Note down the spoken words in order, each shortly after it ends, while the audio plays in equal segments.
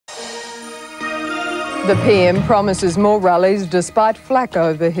The PM promises more rallies despite flack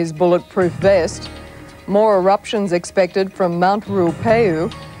over his bulletproof vest. More eruptions expected from Mount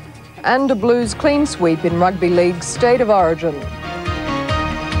Ruapehu. And a Blues clean sweep in Rugby League's State of Origin.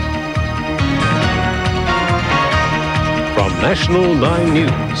 From National 9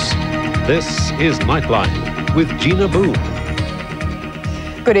 News, this is Nightline with Gina Boon.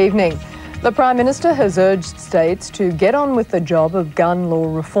 Good evening. The Prime Minister has urged states to get on with the job of gun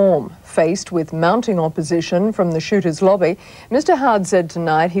law reform. Faced with mounting opposition from the shooters' lobby, Mr Howard said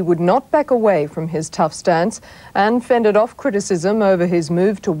tonight he would not back away from his tough stance and fended off criticism over his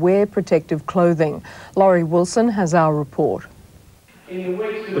move to wear protective clothing. Laurie Wilson has our report.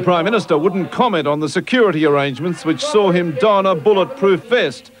 The Prime Minister wouldn't comment on the security arrangements which saw him don a bulletproof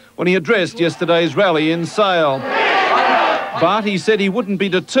vest when he addressed yesterday's rally in Sale. But he said he wouldn't be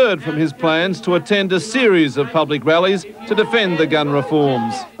deterred from his plans to attend a series of public rallies to defend the gun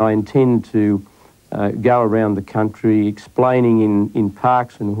reforms. I intend to go around the country explaining in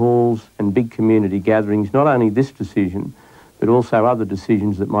parks and halls and big community gatherings not only this decision but also other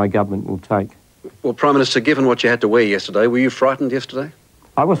decisions that my government will take. Well, Prime Minister, given what you had to wear yesterday, were you frightened yesterday?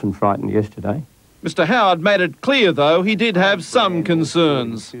 I wasn't frightened yesterday. Mr Howard made it clear, though, he did have some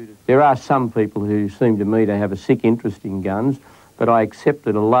concerns. There are some people who seem to me to have a sick interest in guns, but I accept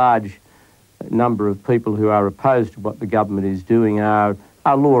that a large number of people who are opposed to what the government is doing are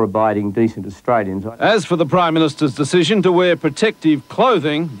law-abiding, decent Australians. As for the Prime Minister's decision to wear protective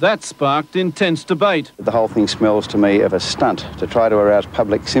clothing, that sparked intense debate. The whole thing smells to me of a stunt to try to arouse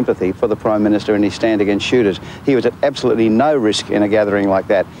public sympathy for the Prime Minister and his stand against shooters. He was at absolutely no risk in a gathering like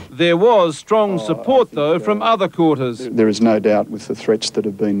that. There was strong support, though, from other quarters. There is no doubt with the threats that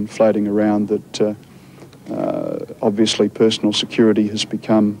have been floating around that obviously personal security has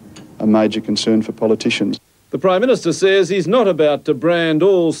become a major concern for politicians. The Prime Minister says he's not about to brand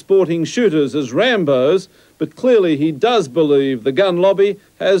all sporting shooters as Rambos, but clearly he does believe the gun lobby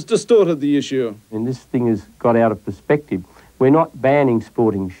has distorted the issue. And this thing has got out of perspective. We're not banning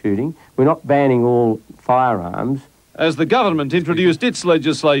sporting shooting. We're not banning all firearms. As the government introduced its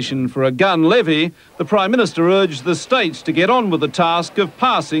legislation for a gun levy, the Prime Minister urged the states to get on with the task of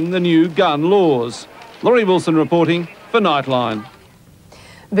passing the new gun laws. Laurie Wilson reporting for Nightline.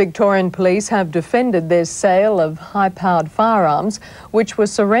 Victorian police have defended their sale of high-powered firearms, which were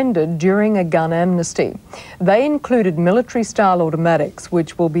surrendered during a gun amnesty. They included military-style automatics,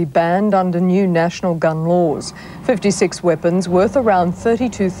 which will be banned under new national gun laws. 56 weapons worth around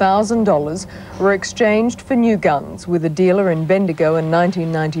 $32,000 were exchanged for new guns with a dealer in Bendigo in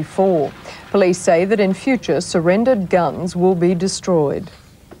 1994. Police say that in future, surrendered guns will be destroyed.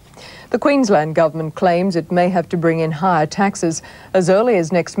 The Queensland government claims it may have to bring in higher taxes as early as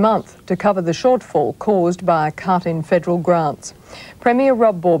next month to cover the shortfall caused by a cut in federal grants. Premier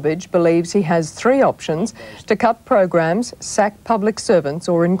Rob Borbidge believes he has three options: to cut programs, sack public servants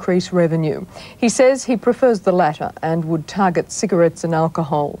or increase revenue. He says he prefers the latter and would target cigarettes and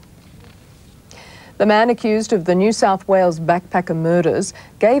alcohol. The man accused of the New South Wales backpacker murders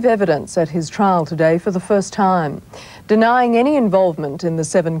gave evidence at his trial today for the first time. Denying any involvement in the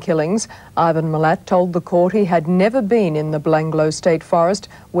 7 killings, Ivan Milat told the court he had never been in the Belanglo State Forest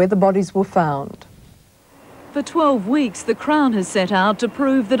where the bodies were found. For 12 weeks, the Crown has set out to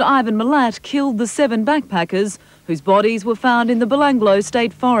prove that Ivan Milat killed the 7 backpackers whose bodies were found in the Belanglo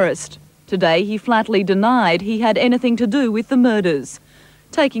State Forest. Today, he flatly denied he had anything to do with the murders.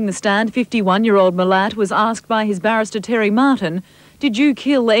 Taking the stand, 51-year-old Milat was asked by his barrister Terry Martin, "Did you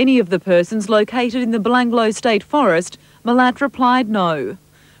kill any of the persons located in the Belanglo State Forest?" Milat replied no.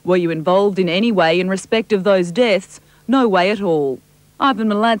 "Were you involved in any way in respect of those deaths?" "No way at all." Ivan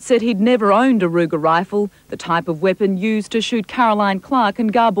Milat said he'd never owned a Ruger rifle, the type of weapon used to shoot Caroline Clark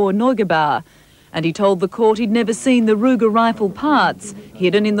and Gabor Neugebauer, and he told the court he'd never seen the Ruger rifle parts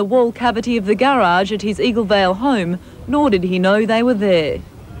hidden in the wall cavity of the garage at his Eaglevale home, nor did he know they were there.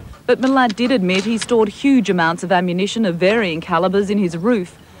 But Milat did admit he stored huge amounts of ammunition of varying calibres in his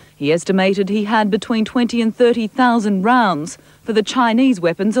roof. He estimated he had between 20 and 30,000 rounds for the Chinese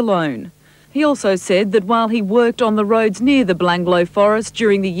weapons alone. He also said that while he worked on the roads near the Belanglo forest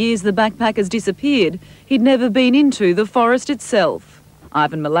during the years the backpackers disappeared, he'd never been into the forest itself.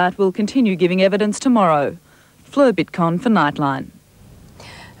 Ivan Milat will continue giving evidence tomorrow. Fleur Bitcon for Nightline.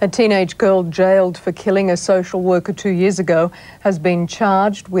 A teenage girl jailed for killing a social worker 2 years ago has been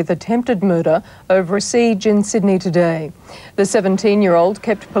charged with attempted murder over a siege in Sydney today. The 17-year-old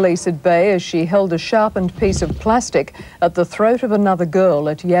kept police at bay as she held a sharpened piece of plastic at the throat of another girl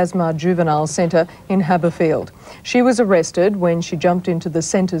at Yasmar Juvenile Centre in Haberfield. She was arrested when she jumped into the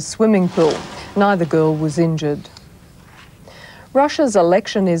centre's swimming pool. Neither girl was injured. Russia's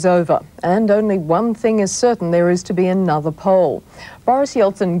election is over, and only one thing is certain: there is to be another poll. Boris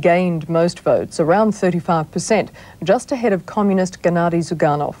Yeltsin gained most votes, around 35%, just ahead of communist Gennady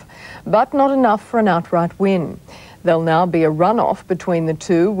Zyuganov, but not enough for an outright win. There'll now be a runoff between the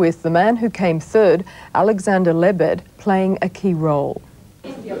two, with the man who came third, Alexander Lebed, playing a key role.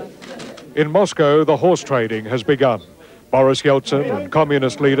 In Moscow, the horse trading has begun. Boris Yeltsin and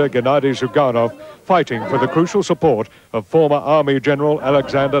communist leader Gennady Zyuganov fighting for the crucial support of former Army General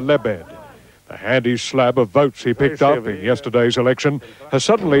Alexander Lebed. The handy slab of votes he picked up in yesterday's election has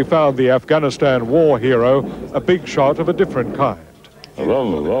suddenly found the Afghanistan war hero a big shot of a different kind. I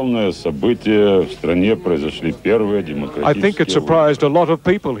think it surprised a lot of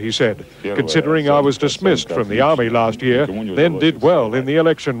people, he said, considering I was dismissed from the army last year, then did well in the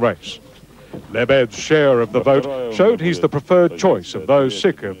election race. Lebed's share of the vote showed he's the preferred choice of those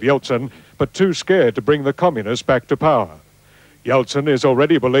sick of Yeltsin, but too scared to bring the communists back to power. Yeltsin is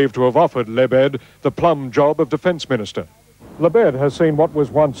already believed to have offered Lebed the plum job of defense minister. Lebed has seen what was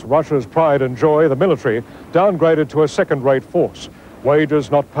once Russia's pride and joy, the military, downgraded to a second-rate force.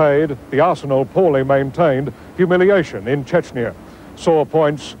 Wages not paid, the arsenal poorly maintained, humiliation in Chechnya. Sore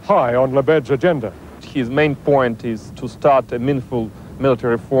points high on Lebed's agenda. His main point is to start a meaningful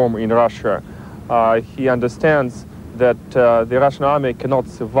military reform in Russia. He understands that the Russian army cannot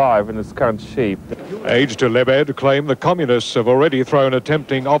survive in its current shape. Aides to Lebed claim the communists have already thrown a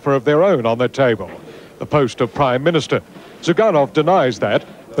tempting offer of their own on the table, the post of Prime Minister. Zyuganov denies that,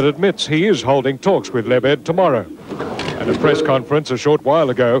 but admits he is holding talks with Lebed tomorrow. At a press conference a short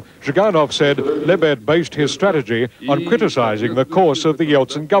while ago, Zyuganov said Lebed based his strategy on criticizing the course of the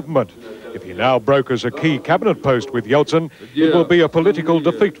Yeltsin government. If he now brokers a key cabinet post with Yeltsin, it will be a political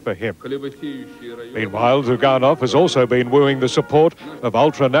defeat for him. Meanwhile, Zyuganov has also been wooing the support of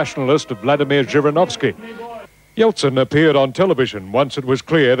ultra-nationalist Vladimir Zhirinovsky. Yeltsin appeared on television once it was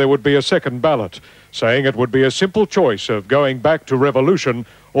clear there would be a second ballot, saying it would be a simple choice of going back to revolution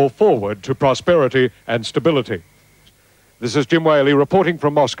or forward to prosperity and stability. This is Jim Whaley reporting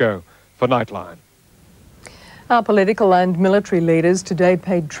from Moscow for Nightline. Our political and military leaders today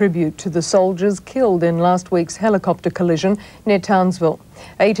paid tribute to the soldiers killed in last week's helicopter collision near Townsville.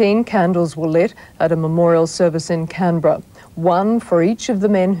 18 candles were lit at a memorial service in Canberra, one for each of the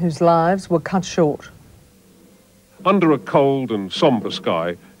men whose lives were cut short. Under a cold and sombre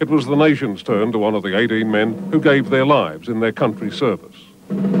sky, it was the nation's turn to honour the 18 men who gave their lives in their country's service.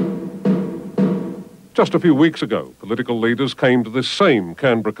 Just a few weeks ago, political leaders came to this same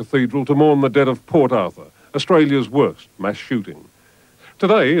Canberra Cathedral to mourn the dead of Port Arthur, Australia's worst mass shooting.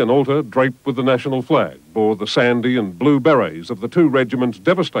 Today, an altar draped with the national flag bore the sandy and blue berets of the two regiments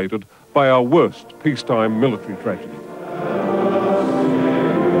devastated by our worst peacetime military tragedy.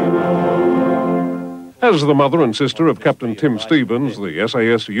 As the mother and sister of Captain Tim Stevens, the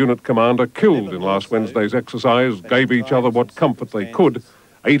SAS unit commander killed in last Wednesday's exercise, gave each other what comfort they could,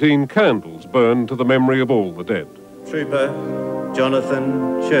 18 candles burned to the memory of all the dead. Trooper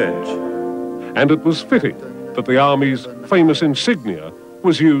Jonathan Church. And it was fitting that the Army's famous insignia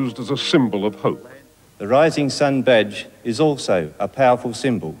was used as a symbol of hope. The Rising Sun badge is also a powerful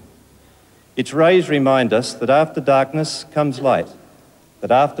symbol. Its rays remind us that after darkness comes light,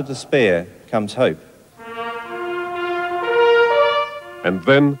 that after despair comes hope. And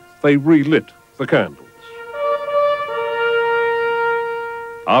then they relit the candles.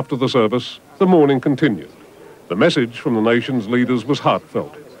 After the service, the mourning continued. The message from the nation's leaders was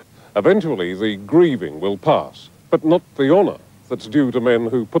heartfelt. Eventually, the grieving will pass, but not the honour that's due to men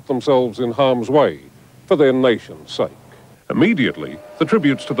who put themselves in harm's way for their nation's sake. Immediately, the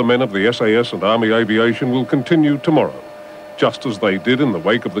tributes to the men of the SAS and Army Aviation will continue tomorrow. Just as they did in the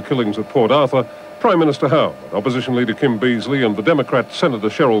wake of the killings at Port Arthur, Prime Minister Howard, Opposition Leader Kim Beazley and the Democrat Senator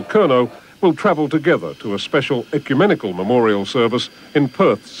Cheryl Curnow will travel together to a special ecumenical memorial service in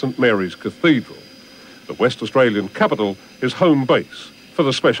Perth's St Mary's Cathedral. The West Australian capital is home base for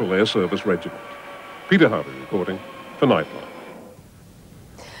the Special Air Service Regiment. Peter Harvey reporting for Nightline.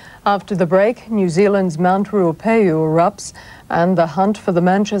 After the break, New Zealand's Mount Ruapehu erupts and the hunt for the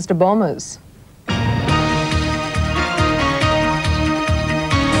Manchester bombers.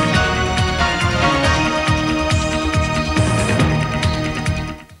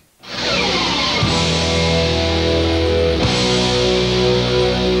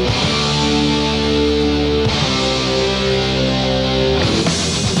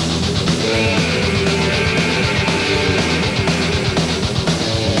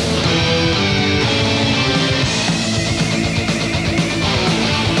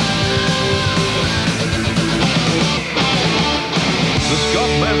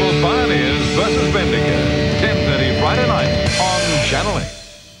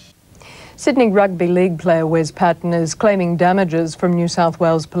 Sydney Rugby League player Wes Patten is claiming damages from New South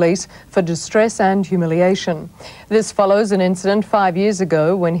Wales Police for distress and humiliation. This follows an incident 5 years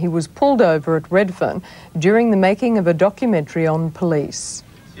ago when he was pulled over at Redfern during the making of a documentary on police.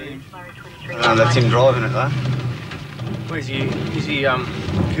 That's him driving it though. Where's he? Is he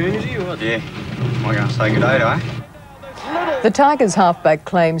coon, is he or what? Yeah. Am I going to say good day, eh? The Tigers halfback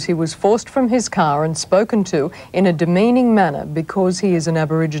claims he was forced from his car and spoken to in a demeaning manner because he is an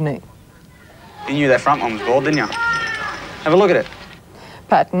Aborigine. You knew that front one was bald, didn't you? Have a look at it.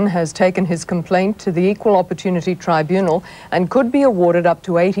 Patten has taken his complaint to the Equal Opportunity Tribunal and could be awarded up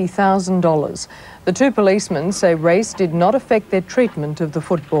to $80,000. The two policemen say race did not affect their treatment of the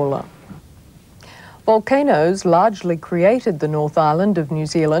footballer. Volcanoes largely created the North Island of New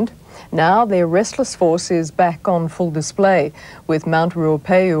Zealand. Now their restless force is back on full display, with Mount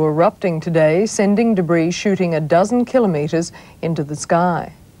Ruapehu erupting today, sending debris shooting 12 kilometres into the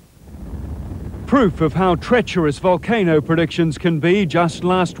sky. Proof of how treacherous volcano predictions can be. Just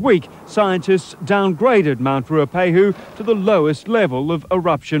last week, scientists downgraded Mount Ruapehu to the lowest level of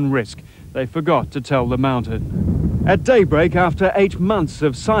eruption risk. They forgot to tell the mountain. At daybreak, after 8 months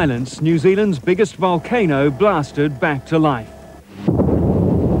of silence, New Zealand's biggest volcano blasted back to life.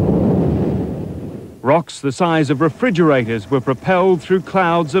 Rocks the size of refrigerators were propelled through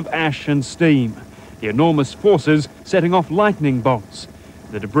clouds of ash and steam, the enormous forces setting off lightning bolts.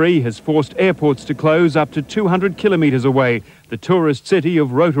 The debris has forced airports to close up to 200 kilometres away. The tourist city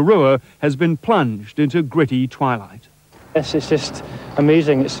of Rotorua has been plunged into gritty twilight. It's just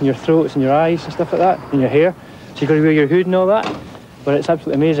amazing. It's in your throat, it's in your eyes and stuff like that, in your hair. So you've got to wear your hood and all that. But it's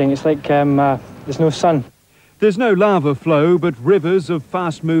absolutely amazing. It's like there's no sun. There's no lava flow, but rivers of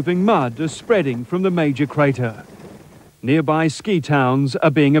fast-moving mud are spreading from the major crater. Nearby ski towns are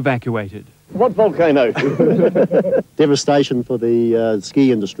being evacuated. What volcano? Devastation for the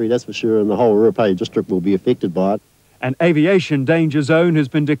ski industry, that's for sure, and the whole Ruapehu district will be affected by it. An aviation danger zone has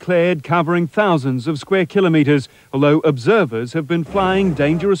been declared, covering thousands of square kilometres, although observers have been flying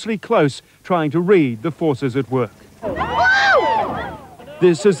dangerously close, trying to read the forces at work.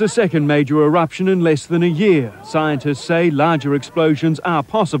 This is the second major eruption in less than a year. Scientists say larger explosions are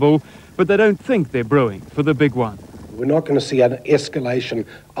possible, but they don't think they're brewing for the big one. We're not going to see an escalation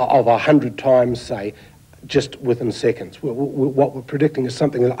of 100 times, say, just within seconds. What we're predicting is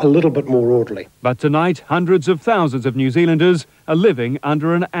something a little bit more orderly. But tonight, hundreds of thousands of New Zealanders are living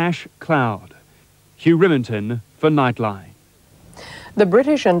under an ash cloud. Hugh Remington for Nightline. The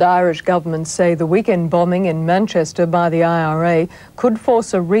British and Irish governments say the weekend bombing in Manchester by the IRA could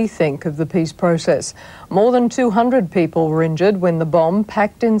force a rethink of the peace process. More than 200 people were injured when the bomb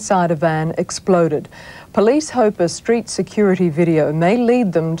packed inside a van exploded. Police hope a street security video may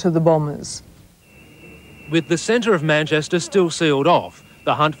lead them to the bombers. With the centre of Manchester still sealed off,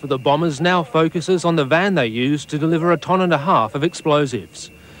 the hunt for the bombers now focuses on the van they used to deliver 1.5 tons of explosives.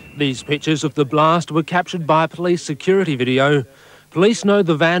 These pictures of the blast were captured by police security video. Police know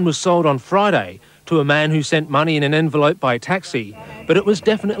the van was sold on Friday to a man who sent money in an envelope by taxi, but it was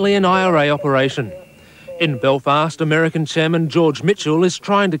definitely an IRA operation. In Belfast, American Chairman George Mitchell is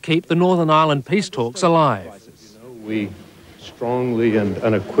trying to keep the Northern Ireland peace talks alive. We strongly and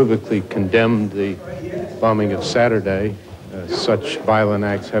unequivocally condemned the bombing of Saturday. Such violent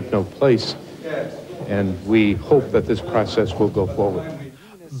acts have no place, and we hope that this process will go forward.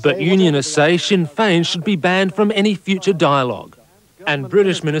 But unionists say Sinn Féin should be banned from any future dialogue. And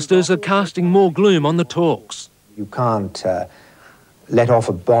British ministers are casting more gloom on the talks. You can't let off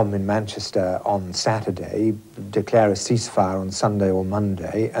a bomb in Manchester on Saturday, declare a ceasefire on Sunday or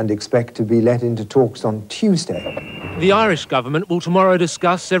Monday, and expect to be let into talks on Tuesday. The Irish government will tomorrow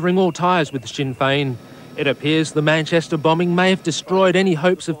discuss severing all ties with Sinn Féin. It appears the Manchester bombing may have destroyed any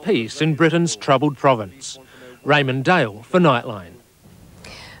hopes of peace in Britain's troubled province. Raymond Dale for Nightline.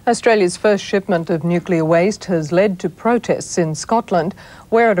 Australia's first shipment of nuclear waste has led to protests in Scotland,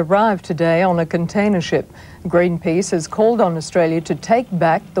 where it arrived today on a container ship. Greenpeace has called on Australia to take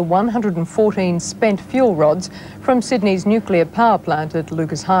back the 114 spent fuel rods from Sydney's nuclear power plant at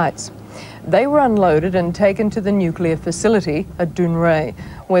Lucas Heights. They were unloaded and taken to the nuclear facility at Dounreay,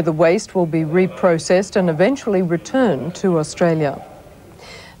 where the waste will be reprocessed and eventually returned to Australia.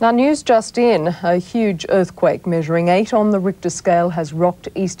 Now, news just in, a huge earthquake measuring 8 on the Richter scale has rocked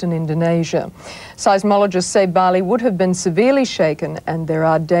eastern Indonesia. Seismologists say Bali would have been severely shaken and there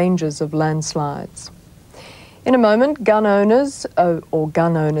are dangers of landslides. In a moment, gun owners'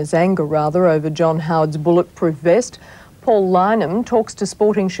 anger over John Howard's bulletproof vest. Paul Lynham talks to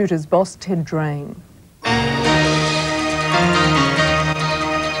sporting shooters boss Ted Drain.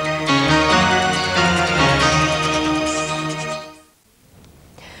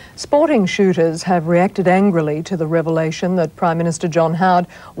 Sporting shooters have reacted angrily to the revelation that Prime Minister John Howard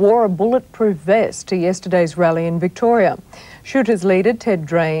wore a bulletproof vest to yesterday's rally in Victoria. Shooters leader Ted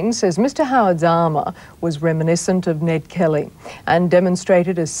Drain says Mr Howard's armour was reminiscent of Ned Kelly and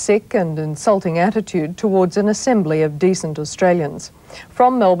demonstrated a sick and insulting attitude towards an assembly of decent Australians.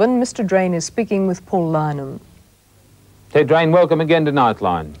 From Melbourne, Mr Drain is speaking with Paul Lynham. Ted Drain, welcome again to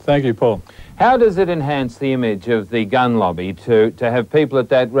Nightline. Thank you, Paul. How does it enhance the image of the gun lobby to have people at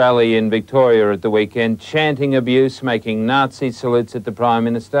that rally in Victoria at the weekend chanting abuse, making Nazi salutes at the Prime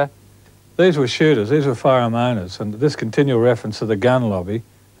Minister? These were shooters, these were firearm owners, and this continual reference to the gun lobby,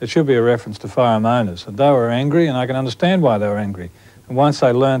 it should be a reference to firearm owners. And they were angry, and I can understand why they were angry. And once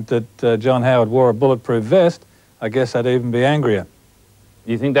they learnt that John Howard wore a bulletproof vest, I guess they'd even be angrier.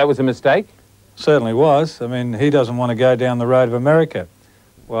 Do you think that was a mistake? Certainly was. I mean, he doesn't want to go down the road of America.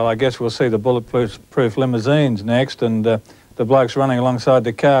 Well, I guess we'll see the bulletproof limousines next, and the blokes running alongside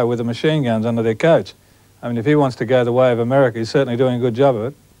the car with the machine guns under their coats. I mean, if he wants to go the way of America, he's certainly doing a good job of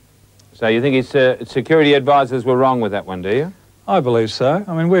it. So you think his security advisors were wrong with that one, do you? I believe so.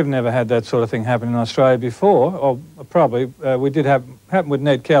 I mean, we've never had that sort of thing happen in Australia before, or probably we did happen with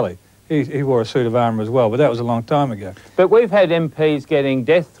Ned Kelly. He wore a suit of armour as well, but that was a long time ago. But we've had MPs getting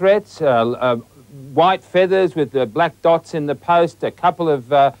death threats, white feathers with the black dots in the post, a couple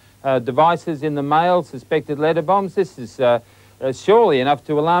of devices in the mail, suspected letter bombs. This is surely enough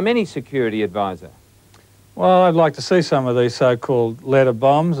to alarm any security advisor. Well, I'd like to see some of these so-called letter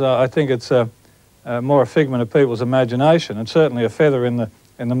bombs. I think it's more a figment of people's imagination, and certainly a feather in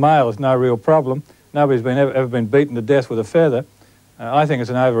the mail is no real problem. Nobody's ever been beaten to death with a feather. I think it's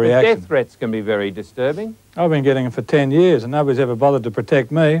an overreaction. Death threats can be very disturbing. I've been getting them for 10 years and nobody's ever bothered to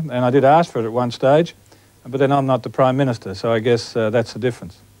protect me, and I did ask for it at one stage, but then I'm not the Prime Minister, so I guess that's the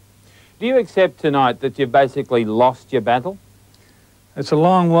difference. Do you accept tonight that you've basically lost your battle? It's a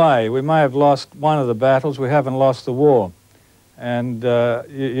long way. We may have lost one of the battles, we haven't lost the war. And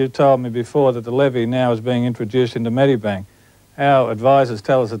you told me before that the levy now is being introduced into Medibank. Our advisors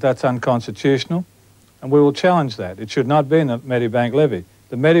tell us that that's unconstitutional, and we will challenge that. It should not be in the Medibank levy.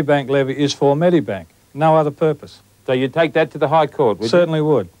 The Medibank levy is for Medibank, no other purpose. So you'd take that to the High Court, would you? Certainly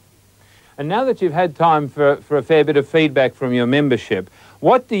would. And now that you've had time for a fair bit of feedback from your membership,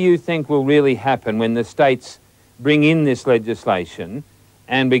 what do you think will really happen when the states bring in this legislation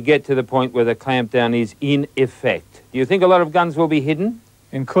and we get to the point where the clampdown is in effect? Do you think a lot of guns will be hidden?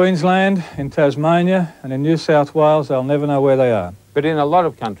 In Queensland, in Tasmania and in New South Wales, they'll never know where they are. But in a lot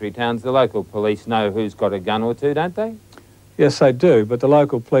of country towns, the local police know who's got a gun or two, don't they? Yes, they do, but the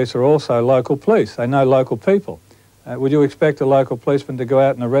local police are also local police. They know local people. Would you expect a local policeman to go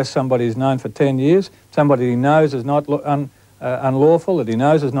out and arrest somebody who's known for 10 years, somebody he knows is not unlawful, that he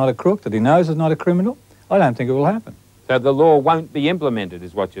knows is not a crook, that he knows is not a criminal? I don't think it will happen. So the law won't be implemented,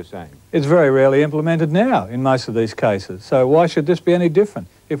 is what you're saying? It's very rarely implemented now in most of these cases. So why should this be any different?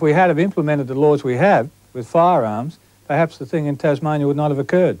 If we had implemented the laws we have with firearms, perhaps the thing in Tasmania would not have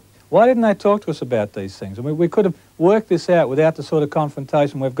occurred. Why didn't they talk to us about these things? I mean, we could have worked this out without the sort of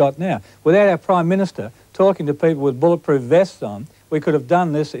confrontation we've got now. Without our Prime Minister talking to people with bulletproof vests on, we could have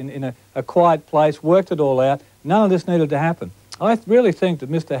done this in a quiet place, worked it all out. None of this needed to happen. I really think that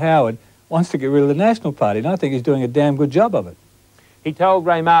Mr Howard wants to get rid of the National Party, and I think he's doing a damn good job of it. He told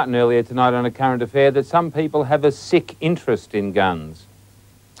Ray Martin earlier tonight on A Current Affair that some people have a sick interest in guns.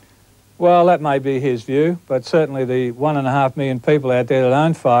 Well, that may be his view, but certainly the 1.5 million people out there that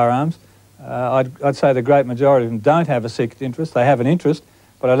own firearms, I'd say the great majority of them don't have a sick interest. They have an interest,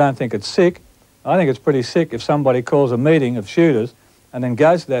 but I don't think it's sick. I think it's pretty sick if somebody calls a meeting of shooters and then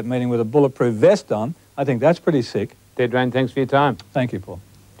goes to that meeting with a bulletproof vest on. I think that's pretty sick. Ted Drain, thanks for your time. Thank you, Paul.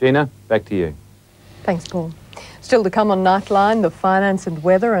 Gina, back to you. Thanks, Paul. Still to come on Nightline, the finance and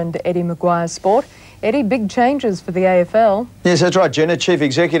weather and Eddie McGuire sport. Eddie, big changes for the AFL. Yes, that's right, Gina. Chief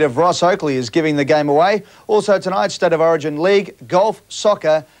Executive Ross Oakley is giving the game away. Also tonight, State of Origin League, golf,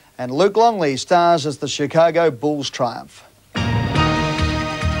 soccer, and Luke Longley stars as the Chicago Bulls triumph.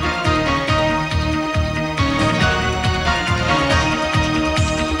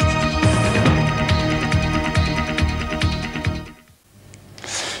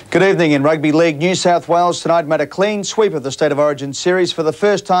 Good evening. In Rugby League, New South Wales tonight made a clean sweep of the State of Origin series for the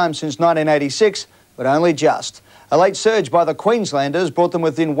first time since 1986, but only just. A late surge by the Queenslanders brought them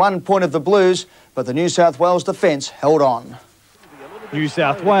within 1 point of the Blues, but the New South Wales defence held on. New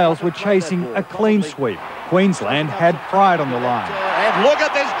South Wales were chasing a clean sweep. Queensland had pride on the line. And look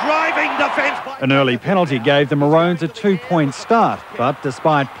at this driving defence. An early penalty gave the Maroons a 2-point start, but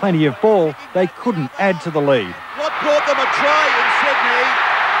despite plenty of ball, they couldn't add to the lead. What brought them a try in Sydney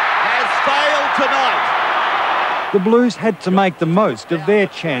has failed tonight. The Blues had to make the most of their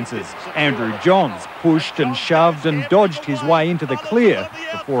chances. Andrew Johns pushed and shoved and dodged his way into the clear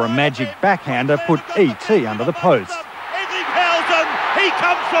before a magic backhander put E.T. under the post. He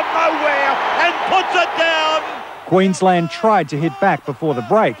comes from nowhere and puts it down. Queensland tried to hit back before the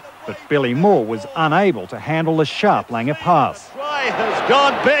break, but Billy Moore was unable to handle the sharp Langer pass. Try has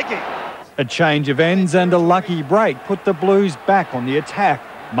gone begging. A change of ends and a lucky break put the Blues back on the attack.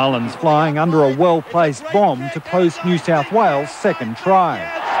 Mullins flying under a well-placed bomb to post New South Wales' second try.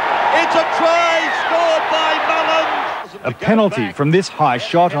 It's a try scored by Mullins. A penalty from this high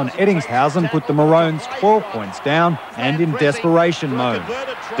shot on Eddingshausen put the Maroons 12 points down and in desperation mode.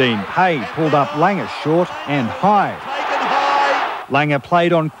 Dean Pay pulled up Langer short and high. Langer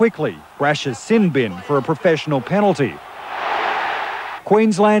played on quickly, Brasher's sin bin for a professional penalty.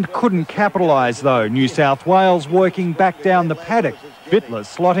 Queensland couldn't capitalise though, New South Wales working back down the paddock, Bittler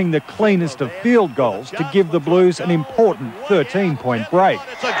slotting the cleanest of field goals to give the Blues an important 13-point break.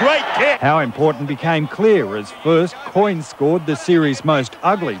 It's a great kick. How important became clear as first Coyne scored the series' most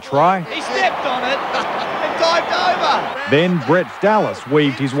ugly try. He stepped on it and dived over. Then Brett Dallas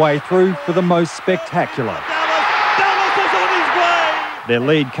weaved his way through for the most spectacular. Dallas is on his way. Their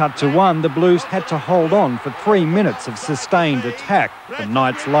lead cut to 1, the Blues had to hold on for 3 minutes of sustained attack. The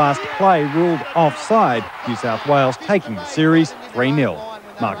night's last play ruled offside, New South Wales taking the series 3-0.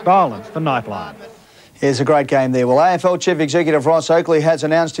 Mark Garland for Nightline. Here's a great game there. Well, AFL Chief Executive Ross Oakley has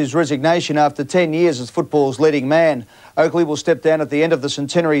announced his resignation after 10 years as football's leading man. Oakley will step down at the end of the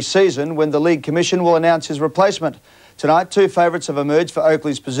centenary season when the League Commission will announce his replacement. Tonight, two favourites have emerged for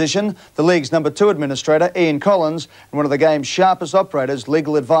Oakley's position, the League's number 2 administrator, Ian Collins, and one of the game's sharpest operators,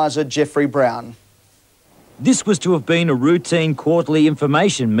 legal advisor, Jeffrey Brown. This was to have been a routine quarterly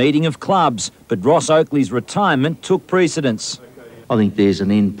information meeting of clubs, but Ross Oakley's retirement took precedence. I think there's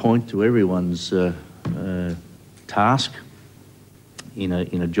an end point to everyone's task in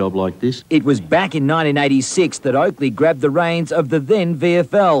a job like this. It was back in 1986 that Oakley grabbed the reins of the then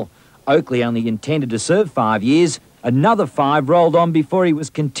VFL. Oakley only intended to serve 5 years. Another 5 rolled on before he was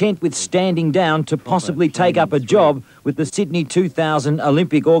content with standing down to possibly take up a job with the Sydney 2000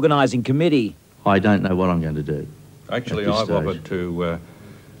 Olympic Organising Committee. I don't know what I'm going to do. Actually, I've offered to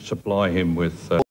supply him with